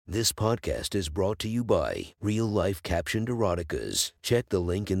This podcast is brought to you by Real Life Captioned Eroticas. Check the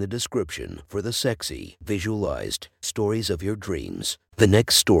link in the description for the sexy, visualized stories of your dreams. The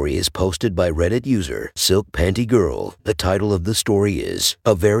next story is posted by Reddit user Silk Panty Girl. The title of the story is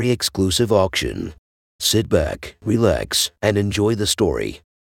A Very Exclusive Auction. Sit back, relax, and enjoy the story.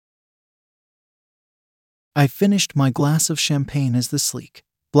 I finished my glass of champagne as the sleek,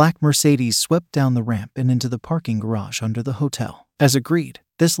 black Mercedes swept down the ramp and into the parking garage under the hotel. As agreed,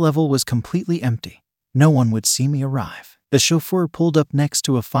 this level was completely empty. No one would see me arrive. The chauffeur pulled up next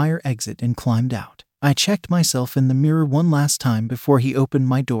to a fire exit and climbed out. I checked myself in the mirror one last time before he opened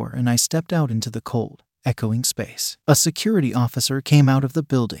my door, and I stepped out into the cold, echoing space. A security officer came out of the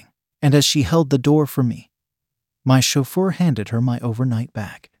building, and as she held the door for me, my chauffeur handed her my overnight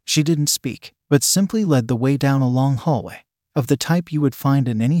bag. She didn't speak, but simply led the way down a long hallway, of the type you would find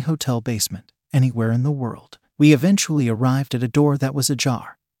in any hotel basement, anywhere in the world. We eventually arrived at a door that was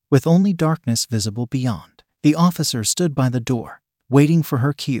ajar, with only darkness visible beyond. The officer stood by the door, waiting for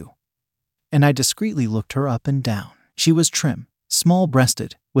her cue, and I discreetly looked her up and down. She was trim,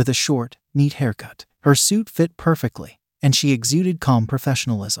 small-breasted, with a short, neat haircut. Her suit fit perfectly, and she exuded calm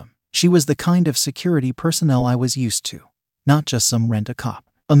professionalism. She was the kind of security personnel I was used to, not just some rent-a-cop.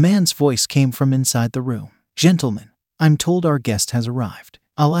 A man's voice came from inside the room. "Gentlemen, I'm told our guest has arrived.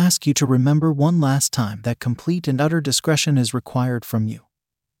 I'll ask you to remember one last time that complete and utter discretion is required from you,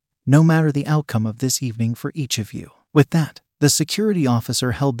 no matter the outcome of this evening for each of you." With that, the security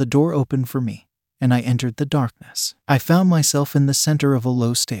officer held the door open for me, and I entered the darkness. I found myself in the center of a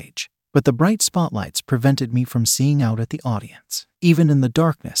low stage, but the bright spotlights prevented me from seeing out at the audience. Even in the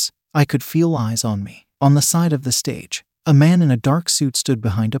darkness, I could feel eyes on me. On the side of the stage, a man in a dark suit stood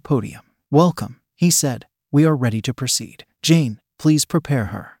behind a podium. "Welcome," he said. "We are ready to proceed. Jane, please prepare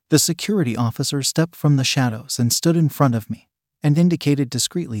her." The security officer stepped from the shadows and stood in front of me, and indicated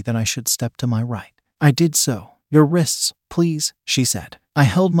discreetly that I should step to my right. I did so. "Your wrists, please," she said. I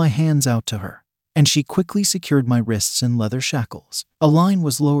held my hands out to her, and she quickly secured my wrists in leather shackles. A line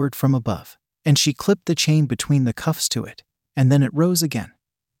was lowered from above, and she clipped the chain between the cuffs to it, and then it rose again,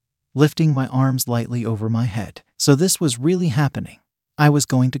 lifting my arms lightly over my head. So this was really happening. I was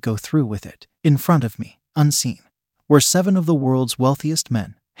going to go through with it. In front of me, unseen, were 7 of the world's wealthiest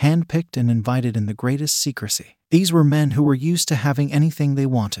men, handpicked and invited in the greatest secrecy. These were men who were used to having anything they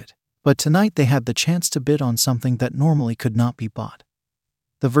wanted, but tonight they had the chance to bid on something that normally could not be bought: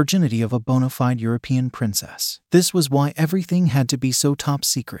 the virginity of a bona fide European princess. This was why everything had to be so top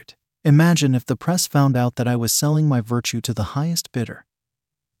secret. Imagine if the press found out that I was selling my virtue to the highest bidder.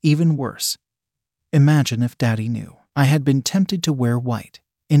 Even worse, imagine if Daddy knew. I had been tempted to wear white,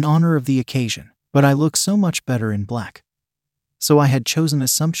 in honor of the occasion, but I looked so much better in black. So I had chosen a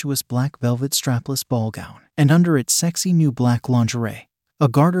sumptuous black velvet strapless ball gown, and under it sexy new black lingerie, a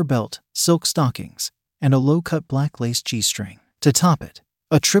garter belt, silk stockings, and a low-cut black lace G-string. To top it,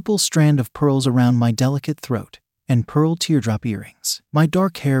 a triple strand of pearls around my delicate throat, and pearl teardrop earrings. My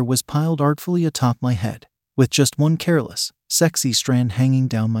dark hair was piled artfully atop my head, with just one careless, sexy strand hanging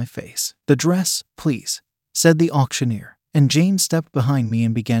down my face. "The dress, please," said the auctioneer, and Jane stepped behind me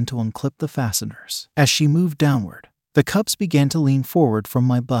and began to unclip the fasteners. As she moved downward, the cups began to lean forward from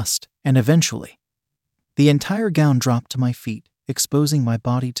my bust, and eventually, the entire gown dropped to my feet, exposing my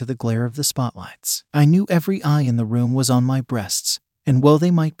body to the glare of the spotlights. I knew every eye in the room was on my breasts, and well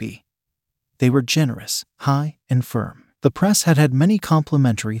they might be. They were generous, high, and firm. The press had had many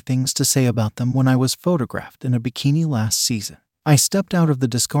complimentary things to say about them when I was photographed in a bikini last season. I stepped out of the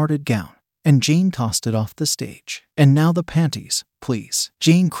discarded gown, and Jane tossed it off the stage. "And now the panties, please."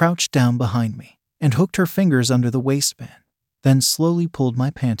 Jane crouched down behind me and hooked her fingers under the waistband, then slowly pulled my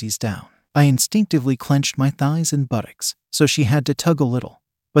panties down. I instinctively clenched my thighs and buttocks, so she had to tug a little,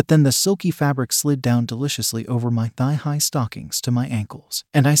 but then the silky fabric slid down deliciously over my thigh-high stockings to my ankles,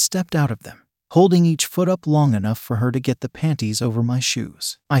 and I stepped out of them, holding each foot up long enough for her to get the panties over my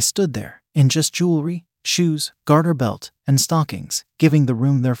shoes. I stood there, in just jewelry, shoes, garter belt, and stockings, giving the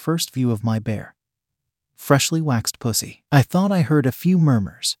room their first view of my bare, freshly waxed pussy. I thought I heard a few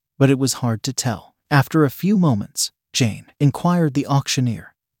murmurs, but it was hard to tell. After a few moments, "Jane," inquired the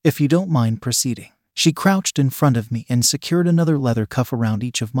auctioneer, "if you don't mind proceeding." She crouched in front of me and secured another leather cuff around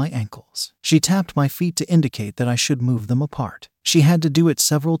each of my ankles. She tapped my feet to indicate that I should move them apart. She had to do it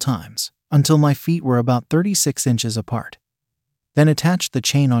several times, until my feet were about 36 inches apart, then attached the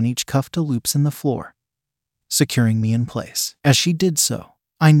chain on each cuff to loops in the floor, securing me in place. As she did so,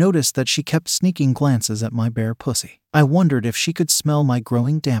 I noticed that she kept sneaking glances at my bare pussy. I wondered if she could smell my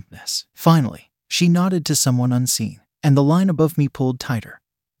growing dampness. Finally, she nodded to someone unseen, and the line above me pulled tighter,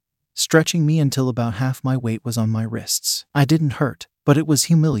 stretching me until about half my weight was on my wrists. I didn't hurt, but it was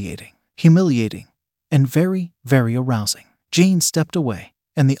humiliating. Humiliating. And very, very arousing. Jane stepped away,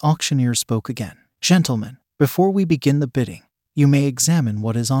 and the auctioneer spoke again. Gentlemen, before we begin the bidding, you may examine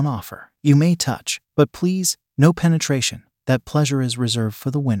what is on offer. You may touch, but please, no penetration. That pleasure is reserved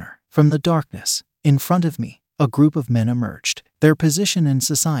for the winner. From the darkness, in front of me, a group of men emerged. Their position in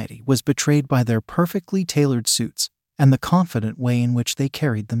society was betrayed by their perfectly tailored suits and the confident way in which they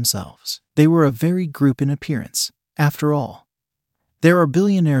carried themselves. They were a varied group in appearance. After all, there are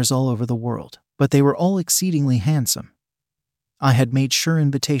billionaires all over the world, but they were all exceedingly handsome. I had made sure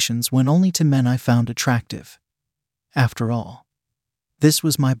invitations went only to men I found attractive. After all, this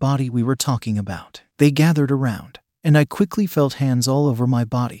was my body we were talking about. They gathered around, and I quickly felt hands all over my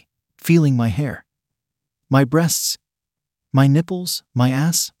body, feeling my hair, my breasts, my nipples, my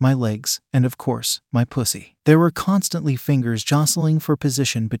ass, my legs, and of course, my pussy. There were constantly fingers jostling for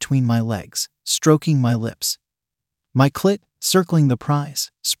position between my legs, stroking my lips, my clit, circling the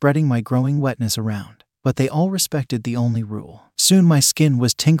prize, spreading my growing wetness around. But they all respected the only rule. Soon my skin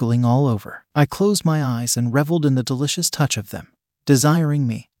was tingling all over. I closed my eyes and reveled in the delicious touch of them, desiring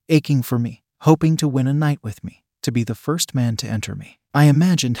me, aching for me, hoping to win a night with me, to be the first man to enter me. I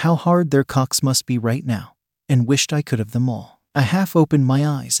imagined how hard their cocks must be right now, and wished I could have them all. I half opened my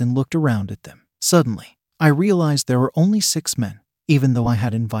eyes and looked around at them. Suddenly, I realized there were only 6 men, even though I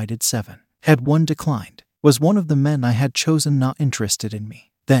had invited 7. Had one declined, was one of the men I had chosen not interested in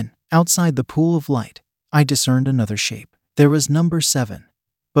me. Then, outside the pool of light, I discerned another shape. There was number 7.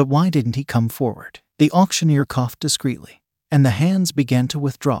 But why didn't he come forward? The auctioneer coughed discreetly, and the hands began to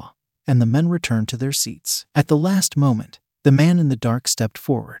withdraw, and the men returned to their seats. At the last moment, the man in the dark stepped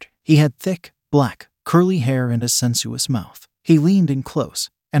forward. He had thick, black, curly hair and a sensuous mouth. He leaned in close,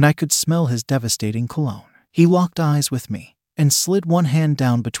 and I could smell his devastating cologne. He locked eyes with me, and slid one hand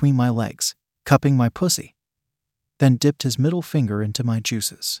down between my legs, cupping my pussy, then dipped his middle finger into my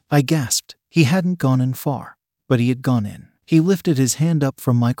juices. I gasped. He hadn't gone in far, but he had gone in. He lifted his hand up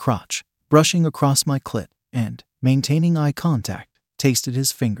from my crotch, brushing across my clit, and, maintaining eye contact, tasted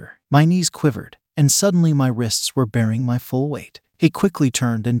his finger. My knees quivered, and suddenly my wrists were bearing my full weight. He quickly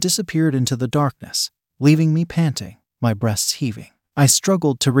turned and disappeared into the darkness, leaving me panting, my breasts heaving. I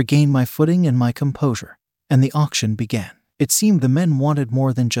struggled to regain my footing and my composure, and the auction began. It seemed the men wanted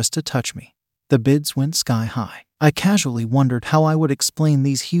more than just to touch me. The bids went sky high. I casually wondered how I would explain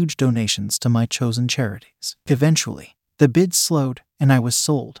these huge donations to my chosen charities. Eventually, the bids slowed, and I was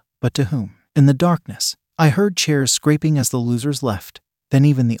sold, but to whom? In the darkness, I heard chairs scraping as the losers left, then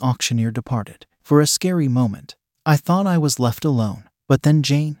even the auctioneer departed. For a scary moment, I thought I was left alone, but then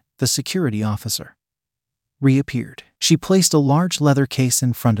Jane, the security officer, reappeared. She placed a large leather case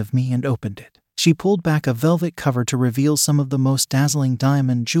in front of me and opened it. She pulled back a velvet cover to reveal some of the most dazzling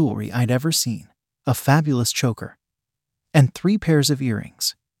diamond jewelry I'd ever seen, a fabulous choker, and 3 pairs of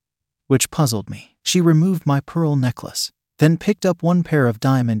earrings, which puzzled me. She removed my pearl necklace, then picked up 1 pair of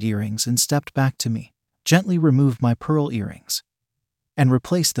diamond earrings and stepped back to me, gently removed my pearl earrings, and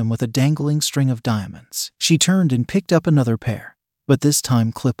replaced them with a dangling string of diamonds. She turned and picked up another pair, but this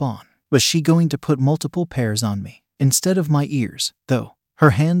time clip-on. Was she going to put multiple pairs on me? Instead of my ears, though,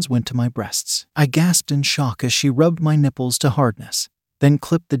 her hands went to my breasts. I gasped in shock as she rubbed my nipples to hardness, then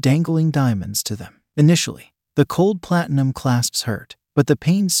clipped the dangling diamonds to them. Initially, the cold platinum clasps hurt, but the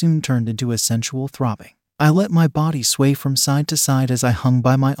pain soon turned into a sensual throbbing. I let my body sway from side to side as I hung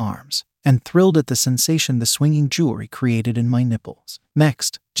by my arms, and thrilled at the sensation the swinging jewelry created in my nipples.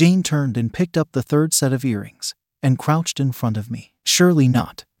 Next, Jane turned and picked up the 3rd set of earrings, and crouched in front of me. Surely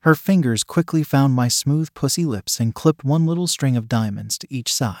not. Her fingers quickly found my smooth pussy lips and clipped 1 little string of diamonds to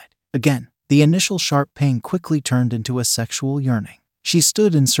each side. Again, the initial sharp pain quickly turned into a sexual yearning. She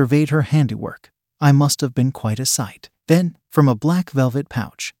stood and surveyed her handiwork. I must have been quite a sight. Then, from a black velvet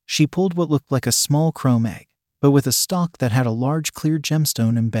pouch, she pulled what looked like a small chrome egg, but with a stalk that had a large clear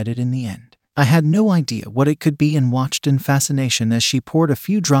gemstone embedded in the end. I had no idea what it could be and watched in fascination as she poured a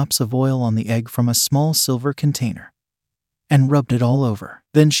few drops of oil on the egg from a small silver container and rubbed it all over.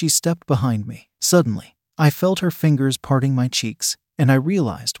 Then she stepped behind me. Suddenly, I felt her fingers parting my cheeks, and I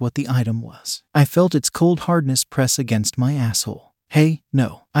realized what the item was. I felt its cold hardness press against my asshole. "Hey,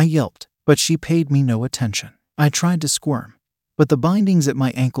 no," I yelped, but she paid me no attention. I tried to squirm, but the bindings at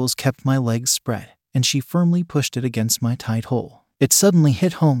my ankles kept my legs spread, and she firmly pushed it against my tight hole. It suddenly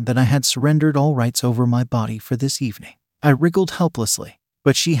hit home that I had surrendered all rights over my body for this evening. I wriggled helplessly,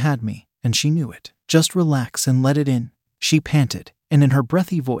 but she had me, and she knew it. "Just relax and let it in," she panted, and in her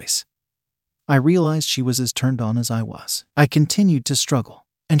breathy voice, I realized she was as turned on as I was. I continued to struggle,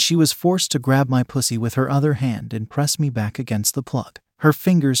 and she was forced to grab my pussy with her other hand and press me back against the plug. Her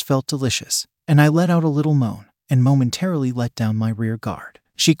fingers felt delicious, and I let out a little moan, and momentarily let down my rear guard.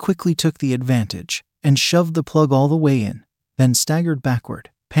 She quickly took the advantage and shoved the plug all the way in, then staggered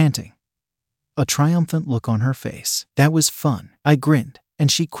backward, panting, a triumphant look on her face. "That was fun," I grinned, and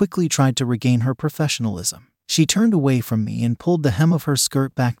she quickly tried to regain her professionalism. She turned away from me and pulled the hem of her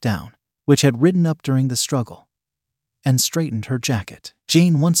skirt back down, which had ridden up during the struggle, and straightened her jacket.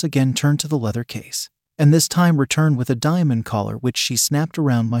 Jane once again turned to the leather case, and this time returned with a diamond collar which she snapped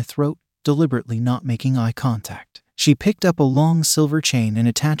around my throat, deliberately not making eye contact. She picked up a long silver chain and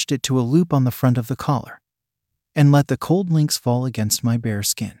attached it to a loop on the front of the collar, and let the cold links fall against my bare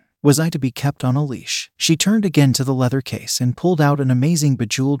skin. Was I to be kept on a leash? She turned again to the leather case and pulled out an amazing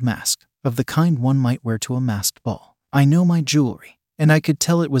bejeweled mask, of the kind one might wear to a masked ball. I know my jewelry, and I could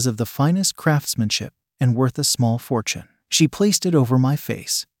tell it was of the finest craftsmanship and worth a small fortune. She placed it over my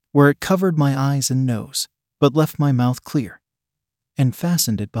face, where it covered my eyes and nose, but left my mouth clear, and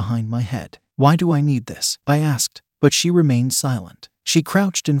fastened it behind my head. "Why do I need this?" I asked, but she remained silent. She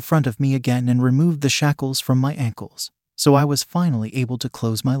crouched in front of me again and removed the shackles from my ankles, so I was finally able to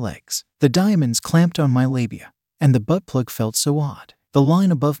close my legs. The diamonds clamped on my labia, and the butt plug felt so odd. The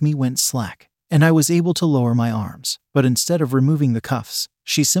line above me went slack, and I was able to lower my arms, but instead of removing the cuffs,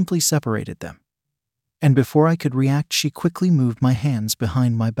 she simply separated them. And before I could react, she quickly moved my hands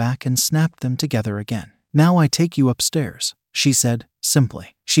behind my back and snapped them together again. "Now I take you upstairs," she said,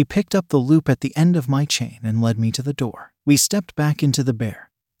 simply. She picked up the loop at the end of my chain and led me to the door. We stepped back into the bare,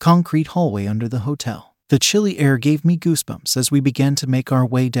 concrete hallway under the hotel. The chilly air gave me goosebumps as we began to make our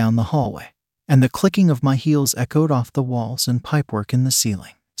way down the hallway, and the clicking of my heels echoed off the walls and pipework in the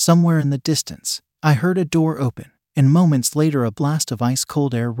ceiling. Somewhere in the distance, I heard a door open, and moments later a blast of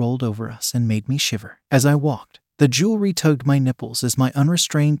ice-cold air rolled over us and made me shiver. As I walked, the jewelry tugged my nipples as my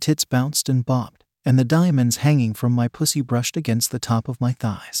unrestrained tits bounced and bobbed, and the diamonds hanging from my pussy brushed against the top of my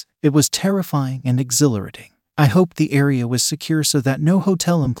thighs. It was terrifying and exhilarating. I hoped the area was secure so that no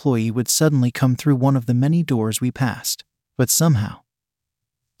hotel employee would suddenly come through one of the many doors we passed, but somehow,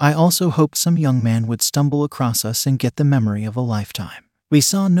 I also hoped some young man would stumble across us and get the memory of a lifetime. We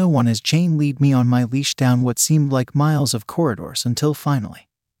saw no one as Jane led me on my leash down what seemed like miles of corridors until finally,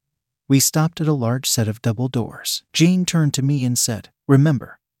 we stopped at a large set of double doors. Jane turned to me and said,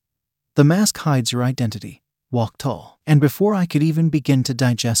 "Remember, the mask hides your identity. Walk tall." And before I could even begin to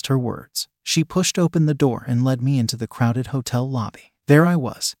digest her words, she pushed open the door and led me into the crowded hotel lobby. There I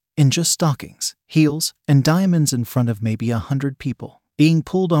was, in just stockings, heels, and diamonds in front of maybe 100 people, being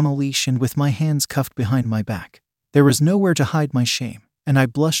pulled on a leash and with my hands cuffed behind my back. There was nowhere to hide my shame, and I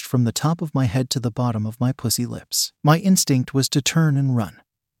blushed from the top of my head to the bottom of my pussy lips. My instinct was to turn and run,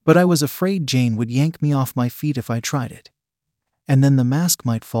 but I was afraid Jane would yank me off my feet if I tried it, and then the mask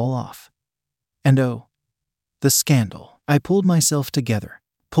might fall off. And oh, the scandal. I pulled myself together,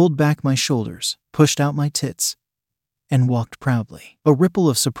 pulled back my shoulders, pushed out my tits, and walked proudly. A ripple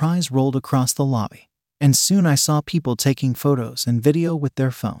of surprise rolled across the lobby, and soon I saw people taking photos and video with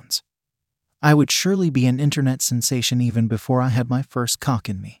their phones. I would surely be an internet sensation even before I had my first cock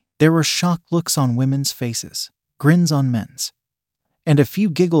in me. There were shocked looks on women's faces, grins on men's, and a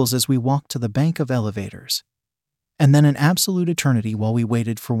few giggles as we walked to the bank of elevators, and then an absolute eternity while we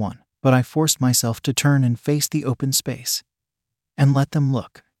waited for one. But I forced myself to turn and face the open space and let them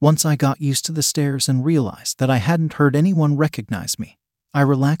look. Once I got used to the stares and realized that I hadn't heard anyone recognize me, I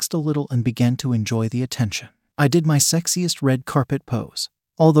relaxed a little and began to enjoy the attention. I did my sexiest red carpet pose,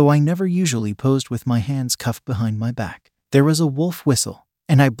 although I never usually posed with my hands cuffed behind my back. There was a wolf whistle,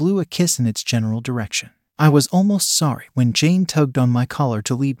 and I blew a kiss in its general direction. I was almost sorry when Jane tugged on my collar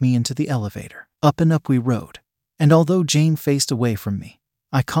to lead me into the elevator. Up and up we rode, and although Jane faced away from me,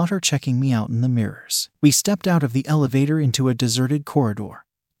 I caught her checking me out in the mirrors. We stepped out of the elevator into a deserted corridor,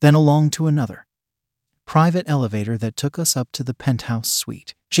 then along to another private elevator that took us up to the penthouse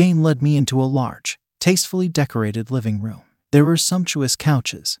suite. Jane led me into a large, tastefully decorated living room. There were sumptuous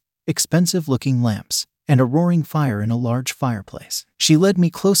couches, expensive-looking lamps, and a roaring fire in a large fireplace. She led me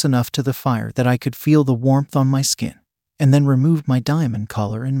close enough to the fire that I could feel the warmth on my skin, and then removed my diamond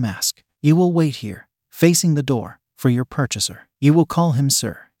collar and mask. "You will wait here, facing the door, for your purchaser. You will call him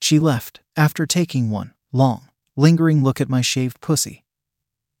sir." She left, after taking one long, lingering look at my shaved pussy,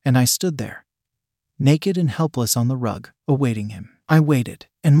 and I stood there, naked and helpless on the rug, awaiting him. I waited,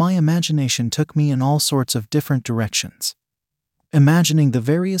 and my imagination took me in all sorts of different directions, imagining the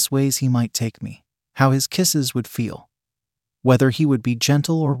various ways he might take me, how his kisses would feel, whether he would be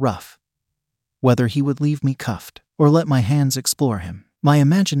gentle or rough, whether he would leave me cuffed, or let my hands explore him. My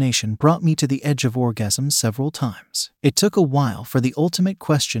imagination brought me to the edge of orgasm several times. It took a while for the ultimate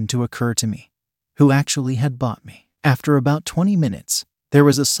question to occur to me: who actually had bought me? After about 20 minutes, there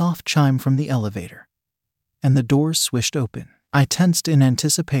was a soft chime from the elevator, and the doors swished open. I tensed in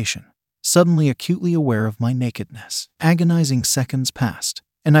anticipation, suddenly acutely aware of my nakedness. Agonizing seconds passed,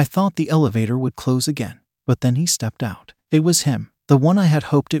 and I thought the elevator would close again. But then he stepped out. It was him, the one I had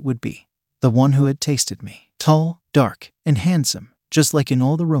hoped it would be, the one who had tasted me. Tall, dark, and handsome, just like in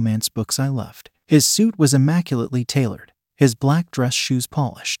all the romance books I loved. His suit was immaculately tailored, his black dress shoes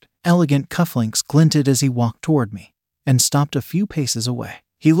polished. Elegant cufflinks glinted as he walked toward me, and stopped a few paces away.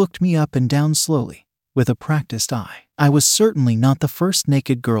 He looked me up and down slowly, with a practiced eye. I was certainly not the first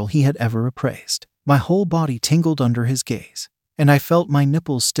naked girl he had ever appraised. My whole body tingled under his gaze, and I felt my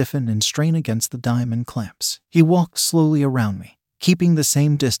nipples stiffen and strain against the diamond clamps. He walked slowly around me, keeping the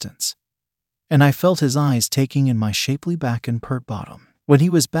same distance, and I felt his eyes taking in my shapely back and pert bottom. When he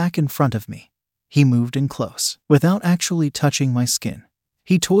was back in front of me, he moved in close. Without actually touching my skin,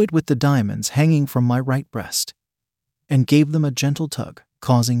 he toyed with the diamonds hanging from my right breast and gave them a gentle tug,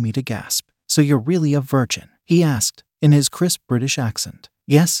 causing me to gasp. "So you're really a virgin?" he asked, in his crisp British accent.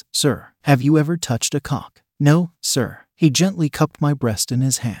 "Yes, sir." "Have you ever touched a cock?" "No, sir." He gently cupped my breast in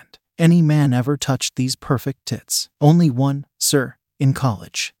his hand. "Any man ever touched these perfect tits?" "Only one, sir, in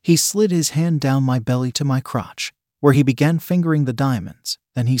college." He slid his hand down my belly to my crotch, where he began fingering the diamonds.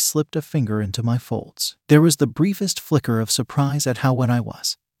 Then he slipped a finger into my folds. There was the briefest flicker of surprise at how wet I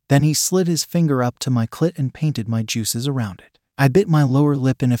was. Then he slid his finger up to my clit and painted my juices around it. I bit my lower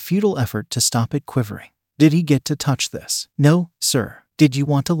lip in a futile effort to stop it quivering. Did he get to touch this? "No, sir." "Did you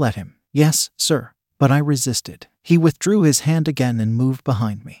want to let him?" "Yes, sir." But I resisted. He withdrew his hand again and moved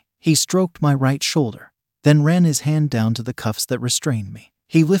behind me. He stroked my right shoulder, then ran his hand down to the cuffs that restrained me.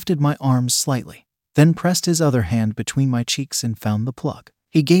 He lifted my arms slightly, then pressed his other hand between my cheeks and found the plug.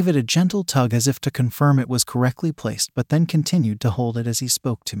 He gave it a gentle tug as if to confirm it was correctly placed, but then continued to hold it as he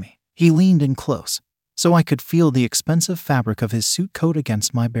spoke to me. He leaned in close, so I could feel the expensive fabric of his suit coat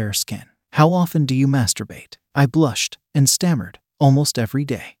against my bare skin. "How often do you masturbate?" I blushed and stammered. "Almost every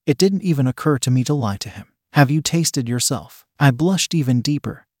day." It didn't even occur to me to lie to him. "Have you tasted yourself?" I blushed even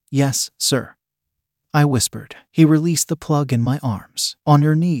deeper. "Yes, sir," I whispered. He released the plug in my arms. "On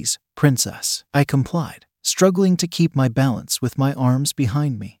your knees, princess." I complied, struggling to keep my balance with my arms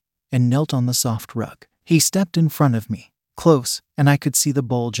behind me, and knelt on the soft rug. He stepped in front of me, close, and I could see the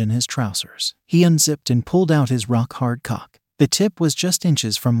bulge in his trousers. He unzipped and pulled out his rock-hard cock. The tip was just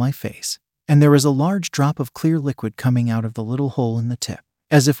inches from my face, and there was a large drop of clear liquid coming out of the little hole in the tip.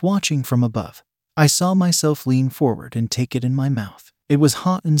 As if watching from above, I saw myself lean forward and take it in my mouth. It was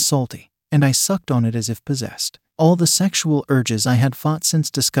hot and salty, and I sucked on it as if possessed. All the sexual urges I had fought since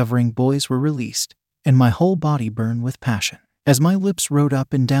discovering boys were released, and my whole body burned with passion. As my lips rode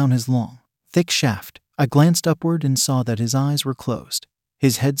up and down his long, thick shaft, I glanced upward and saw that his eyes were closed,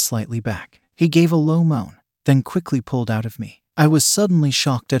 his head slightly back. He gave a low moan, then quickly pulled out of me. I was suddenly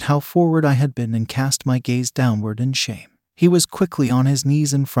shocked at how forward I had been and cast my gaze downward in shame. He was quickly on his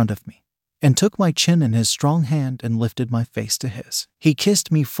knees in front of me, and took my chin in his strong hand and lifted my face to his. He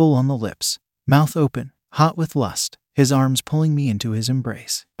kissed me full on the lips, mouth open, hot with lust, his arms pulling me into his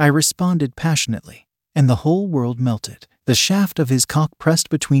embrace. I responded passionately, and the whole world melted. The shaft of his cock pressed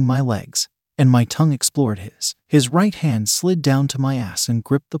between my legs, and my tongue explored his. His right hand slid down to my ass and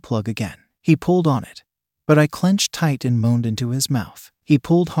gripped the plug again. He pulled on it, but I clenched tight and moaned into his mouth. He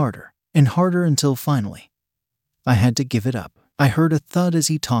pulled harder and harder until finally I had to give it up. I heard a thud as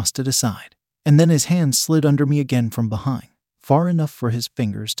he tossed it aside, and then his hand slid under me again from behind, far enough for his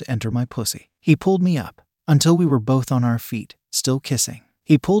fingers to enter my pussy. He pulled me up until we were both on our feet, still kissing.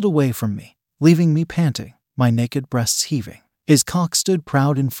 He pulled away from me, leaving me panting, my naked breasts heaving. His cock stood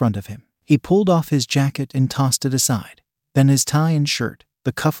proud in front of him. He pulled off his jacket and tossed it aside. Then his tie and shirt,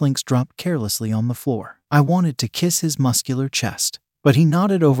 the cufflinks dropped carelessly on the floor. I wanted to kiss his muscular chest, but he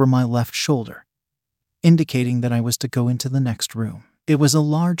nodded over my left shoulder, indicating that I was to go into the next room. It was a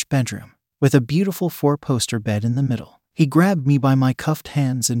large bedroom, with a beautiful 4-poster bed in the middle. He grabbed me by my cuffed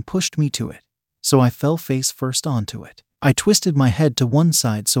hands and pushed me to it, so I fell face first onto it. I twisted my head to one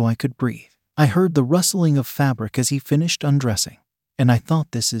side so I could breathe. I heard the rustling of fabric as he finished undressing, and I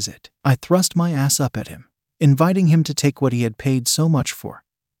thought, this is it. I thrust my ass up at him, inviting him to take what he had paid so much for.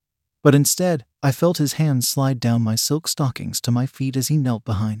 But instead, I felt his hands slide down my silk stockings to my feet as he knelt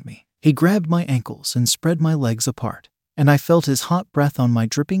behind me. He grabbed my ankles and spread my legs apart, and I felt his hot breath on my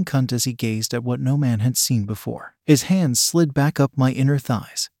dripping cunt as he gazed at what no man had seen before. His hands slid back up my inner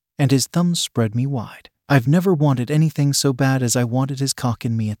thighs, and his thumbs spread me wide. I've never wanted anything so bad as I wanted his cock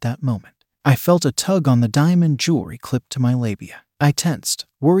in me at that moment. I felt a tug on the diamond jewelry clipped to my labia. I tensed,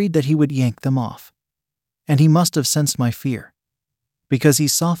 worried that he would yank them off. And he must have sensed my fear, because he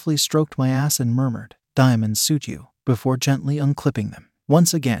softly stroked my ass and murmured, "Diamonds suit you," before gently unclipping them.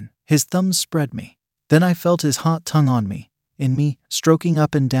 Once again, his thumbs spread me, Then I felt his hot tongue on me, in me, stroking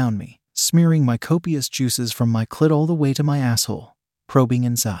up and down me, smearing my copious juices from my clit all the way to my asshole, probing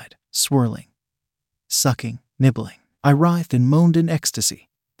inside, swirling, sucking, nibbling. I writhed and moaned in ecstasy.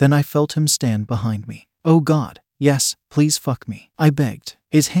 Then I felt him stand behind me. Oh God, yes, please fuck me, I begged.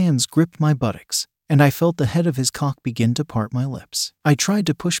 His hands gripped my buttocks, and I felt the head of his cock begin to part my lips. I tried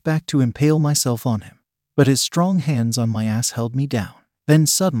to push back to impale myself on him, but his strong hands on my ass held me down. Then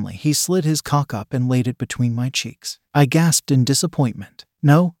suddenly he slid his cock up and laid it between my cheeks. I gasped in disappointment.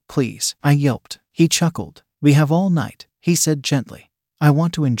 No, please, I yelped. He chuckled. We have all night, he said gently. I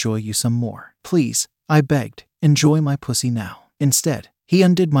want to enjoy you some more. Please, I begged, enjoy my pussy now. Instead, he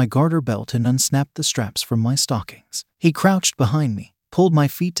undid my garter belt and unsnapped the straps from my stockings. He crouched behind me, pulled my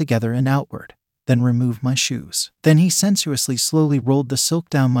feet together and outward, then removed my shoes. Then he sensuously slowly rolled the silk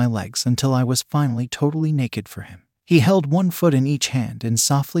down my legs until I was finally totally naked for him. He held one foot in each hand and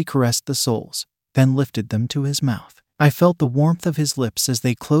softly caressed the soles, then lifted them to his mouth. I felt the warmth of his lips as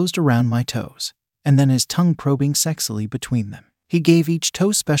they closed around my toes, and then his tongue probing sexily between them. He gave each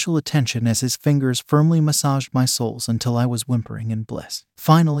toe special attention as his fingers firmly massaged my soles until I was whimpering in bliss.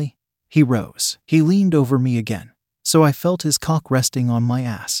 Finally, he rose. He leaned over me again, so I felt his cock resting on my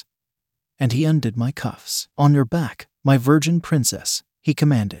ass, and he undid my cuffs. On your back, my virgin princess, he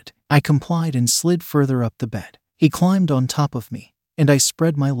commanded. I complied and slid further up the bed. He climbed on top of me, and I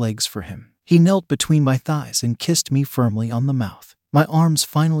spread my legs for him. He knelt between my thighs and kissed me firmly on the mouth. My arms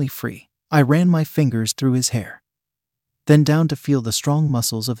finally free, I ran my fingers through his hair, then down to feel the strong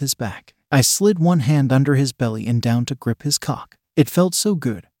muscles of his back. I slid one hand under his belly and down to grip his cock. It felt so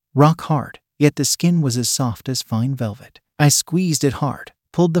good, rock hard, yet the skin was as soft as fine velvet. I squeezed it hard,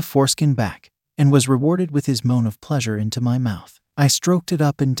 pulled the foreskin back, and was rewarded with his moan of pleasure into my mouth. I stroked it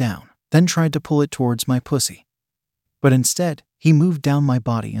up and down, then tried to pull it towards my pussy. But instead, he moved down my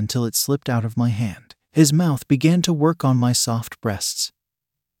body until it slipped out of my hand. His mouth began to work on my soft breasts,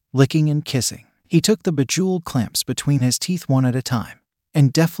 licking and kissing. He took the bejeweled clamps between his teeth one at a time,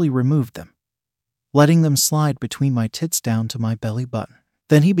 and deftly removed them, letting them slide between my tits down to my belly button.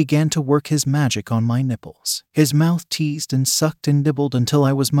 Then he began to work his magic on my nipples. His mouth teased and sucked and nibbled until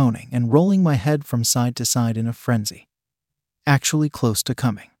I was moaning and rolling my head from side to side in a frenzy, actually close to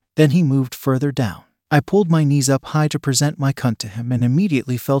coming. Then he moved further down. I pulled my knees up high to present my cunt to him and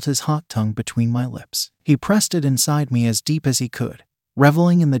immediately felt his hot tongue between my lips. He pressed it inside me as deep as he could,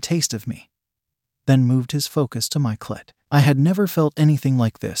 reveling in the taste of me, then moved his focus to my clit. I had never felt anything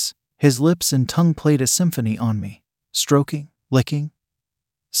like this. His lips and tongue played a symphony on me, stroking, licking,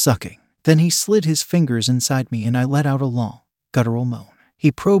 sucking. Then he slid his fingers inside me and I let out a long, guttural moan.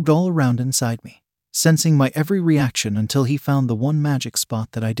 He probed all around inside me, sensing my every reaction until he found the one magic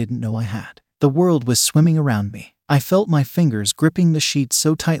spot that I didn't know I had. The world was swimming around me. I felt my fingers gripping the sheets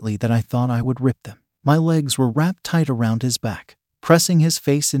so tightly that I thought I would rip them. My legs were wrapped tight around his back, pressing his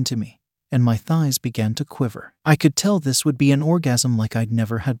face into me, and my thighs began to quiver. I could tell this would be an orgasm like I'd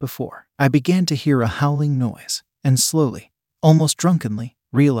never had before. I began to hear a howling noise, and slowly, almost drunkenly,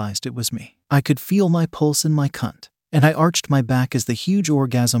 realized it was me. I could feel my pulse in my cunt, and I arched my back as the huge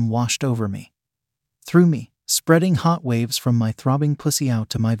orgasm washed over me, through me, spreading hot waves from my throbbing pussy out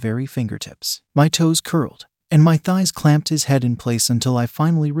to my very fingertips. My toes curled, and my thighs clamped his head in place until I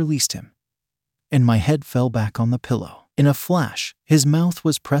finally released him, and my head fell back on the pillow. In a flash, his mouth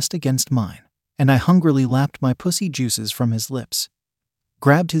was pressed against mine, and I hungrily lapped my pussy juices from his lips,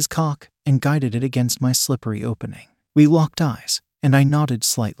 grabbed his cock, and guided it against my slippery opening. We locked eyes, and I nodded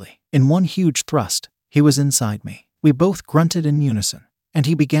slightly. In one huge thrust, he was inside me. We both grunted in unison, and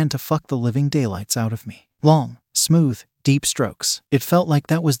he began to fuck the living daylights out of me. Long, smooth, deep strokes. It felt like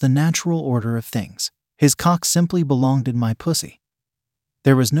that was the natural order of things. His cock simply belonged in my pussy.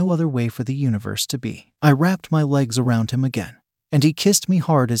 There was no other way for the universe to be. I wrapped my legs around him again, and he kissed me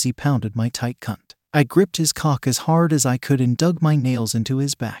hard as he pounded my tight cunt. I gripped his cock as hard as I could and dug my nails into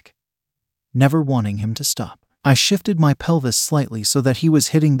his back, never wanting him to stop. I shifted my pelvis slightly so that he was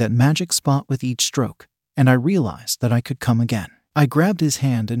hitting that magic spot with each stroke, and I realized that I could come again. I grabbed his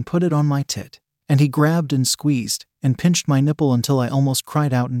hand and put it on my tit, and he grabbed and squeezed and pinched my nipple until I almost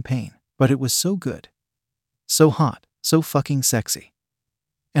cried out in pain. But it was so good, so hot, so fucking sexy,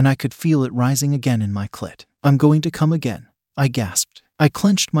 and I could feel it rising again in my clit. I'm going to come again, I gasped. I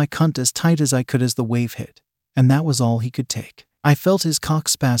clenched my cunt as tight as I could as the wave hit, and that was all he could take. I felt his cock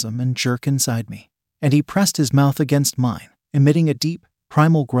spasm and jerk inside me, and he pressed his mouth against mine, emitting a deep,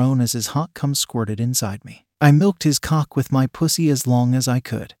 primal groan as his hot cum squirted inside me. I milked his cock with my pussy as long as I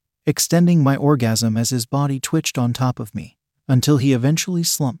could, extending my orgasm as his body twitched on top of me, until he eventually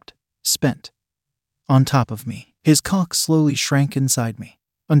slumped, spent, on top of me. His cock slowly shrank inside me,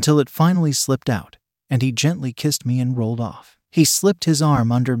 until it finally slipped out, and he gently kissed me and rolled off. He slipped his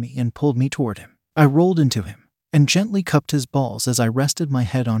arm under me and pulled me toward him. I rolled into him and gently cupped his balls as I rested my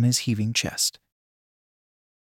head on his heaving chest.